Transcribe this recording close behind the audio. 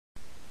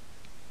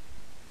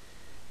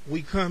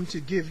We come to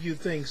give you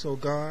thanks, O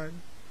God,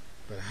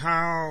 but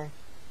how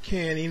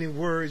can any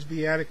words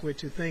be adequate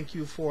to thank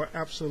you for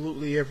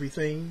absolutely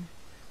everything?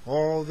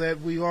 All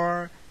that we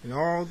are and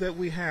all that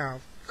we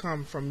have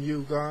come from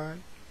you, God.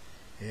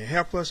 And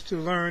help us to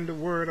learn the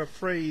word of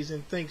praise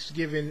and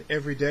thanksgiving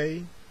every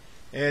day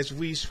as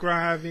we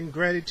strive in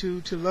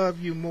gratitude to love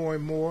you more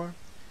and more.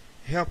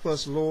 Help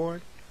us,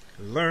 Lord,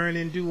 learn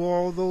and do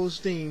all those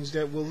things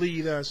that will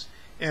lead us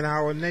and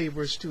our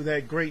neighbors to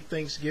that great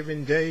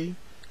Thanksgiving day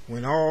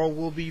when all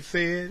will be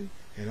fed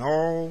and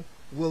all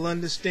will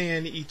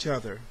understand each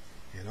other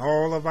and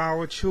all of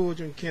our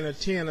children can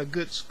attend a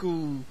good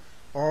school.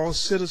 All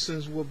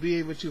citizens will be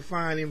able to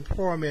find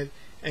employment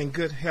and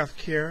good health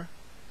care.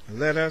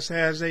 Let us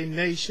as a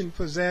nation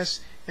possess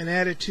an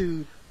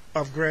attitude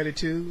of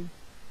gratitude.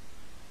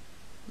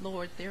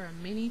 Lord, there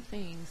are many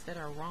things that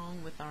are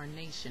wrong with our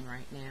nation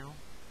right now.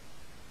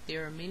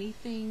 There are many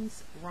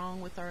things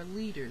wrong with our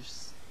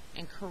leaders,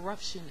 and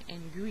corruption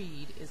and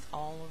greed is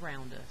all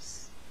around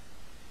us.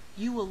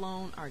 You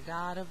alone are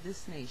God of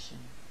this nation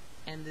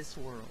and this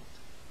world.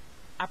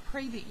 I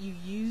pray that you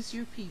use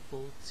your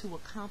people to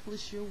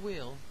accomplish your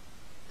will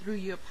through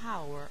your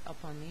power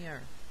upon the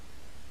earth.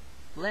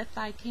 Let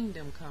thy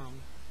kingdom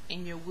come,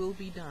 and your will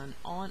be done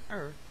on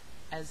earth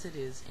as it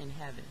is in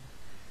heaven.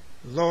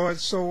 Lord,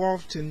 so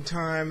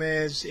oftentimes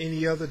as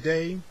any other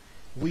day,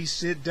 we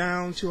sit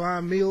down to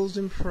our meals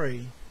and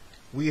pray.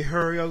 We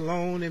hurry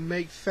along and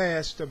make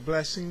fast the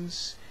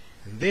blessings,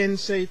 and then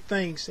say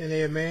thanks and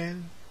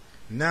amen.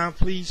 Now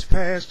please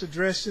pass the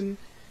dressing,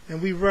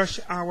 and we rush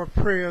our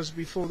prayers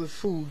before the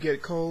food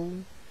get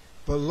cold.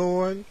 But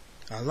Lord,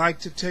 I'd like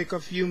to take a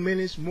few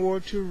minutes more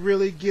to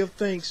really give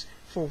thanks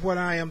for what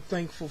I am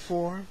thankful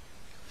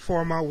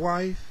for my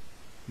wife,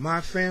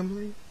 my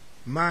family,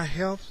 my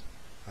health,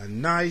 a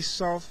nice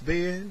soft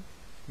bed,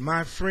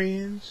 my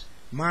friends,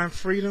 my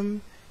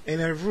freedom,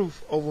 and a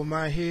roof over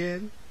my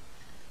head.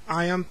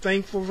 I am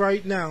thankful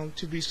right now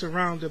to be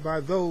surrounded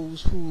by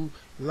those whose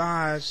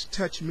lives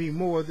touch me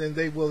more than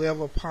they will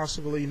ever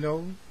possibly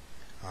know.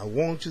 I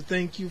want to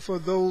thank you for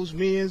those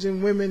men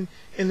and women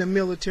in the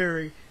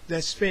military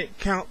that spent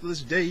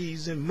countless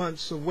days and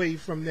months away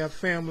from their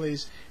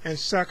families and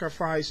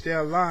sacrificed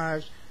their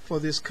lives for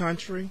this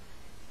country.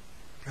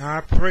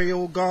 I pray,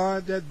 O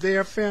God, that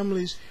their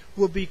families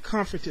will be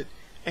comforted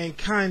and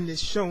kindness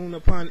shown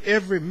upon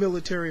every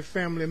military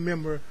family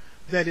member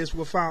that is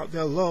without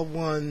their loved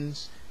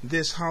ones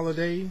this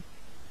holiday.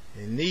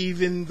 And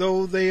even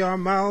though they are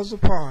miles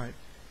apart,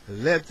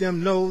 let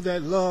them know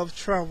that love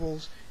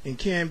travels and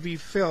can be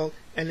felt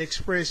and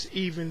expressed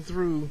even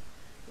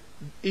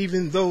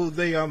though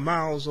they are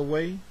miles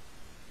away.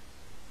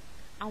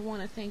 I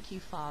want to thank you,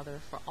 Father,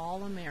 for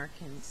all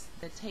Americans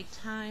that take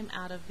time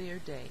out of their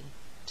day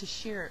to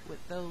share it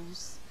with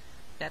those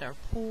that are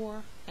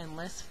poor and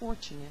less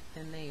fortunate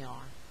than they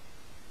are.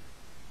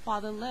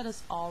 Father, let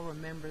us all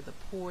remember the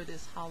poor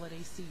this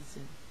holiday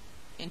season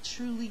and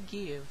truly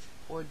give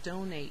or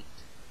donate,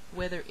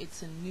 whether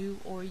it's a new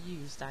or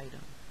used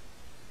item.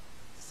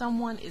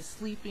 Someone is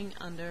sleeping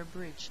under a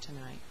bridge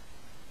tonight.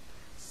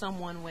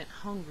 Someone went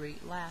hungry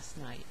last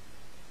night.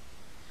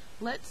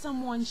 Let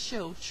someone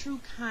show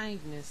true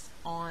kindness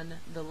on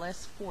the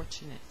less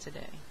fortunate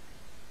today.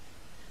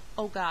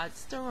 Oh God,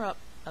 stir up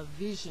a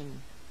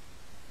vision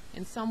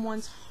in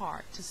someone's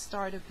heart to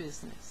start a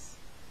business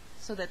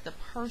so that the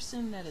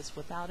person that is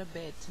without a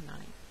bed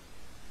tonight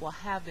will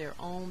have their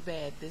own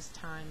bed this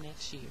time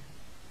next year.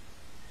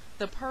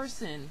 The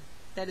person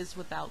that is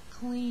without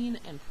clean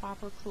and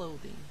proper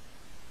clothing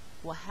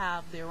will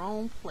have their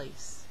own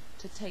place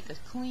to take a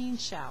clean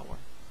shower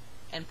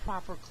and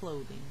proper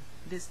clothing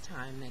this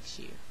time next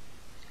year.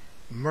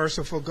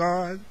 Merciful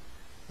God,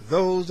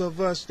 those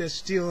of us that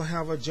still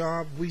have a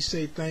job, we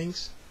say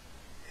thanks.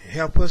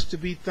 Help us to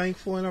be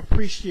thankful and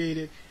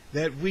appreciated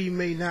that we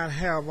may not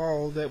have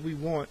all that we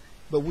want,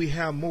 but we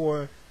have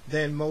more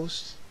than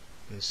most.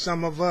 And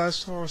some of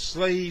us are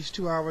slaves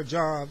to our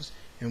jobs,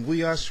 and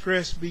we are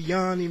stressed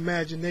beyond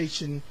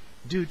imagination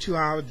due to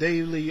our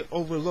daily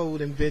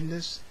overload and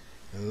business.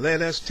 And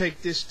let us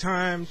take this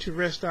time to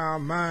rest our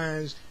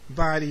minds,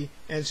 body,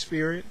 and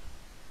spirit.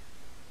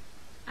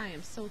 I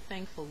am so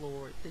thankful,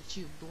 Lord, that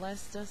you've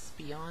blessed us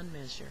beyond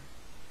measure.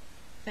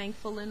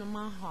 Thankful in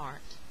my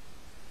heart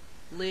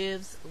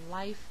lives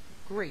life's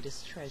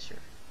greatest treasure,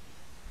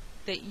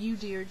 that you,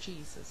 dear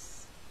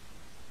Jesus,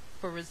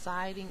 for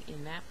residing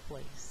in that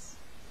place.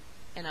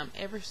 And I'm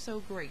ever so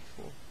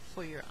grateful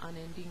for your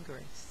unending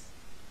grace.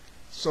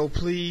 So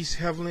please,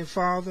 Heavenly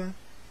Father,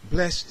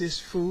 bless this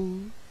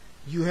food.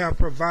 You have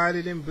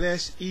provided and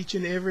blessed each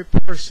and every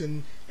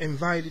person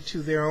invited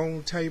to their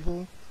own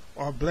table,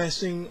 or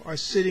blessing or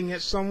sitting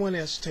at someone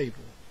else's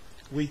table.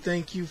 We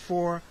thank you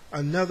for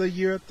another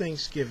year of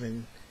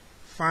Thanksgiving.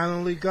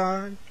 Finally,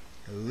 God,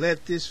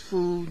 let this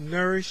food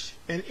nourish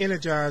and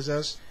energize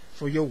us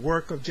for your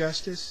work of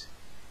justice.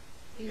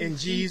 In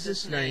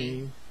Jesus'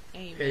 name,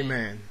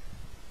 amen.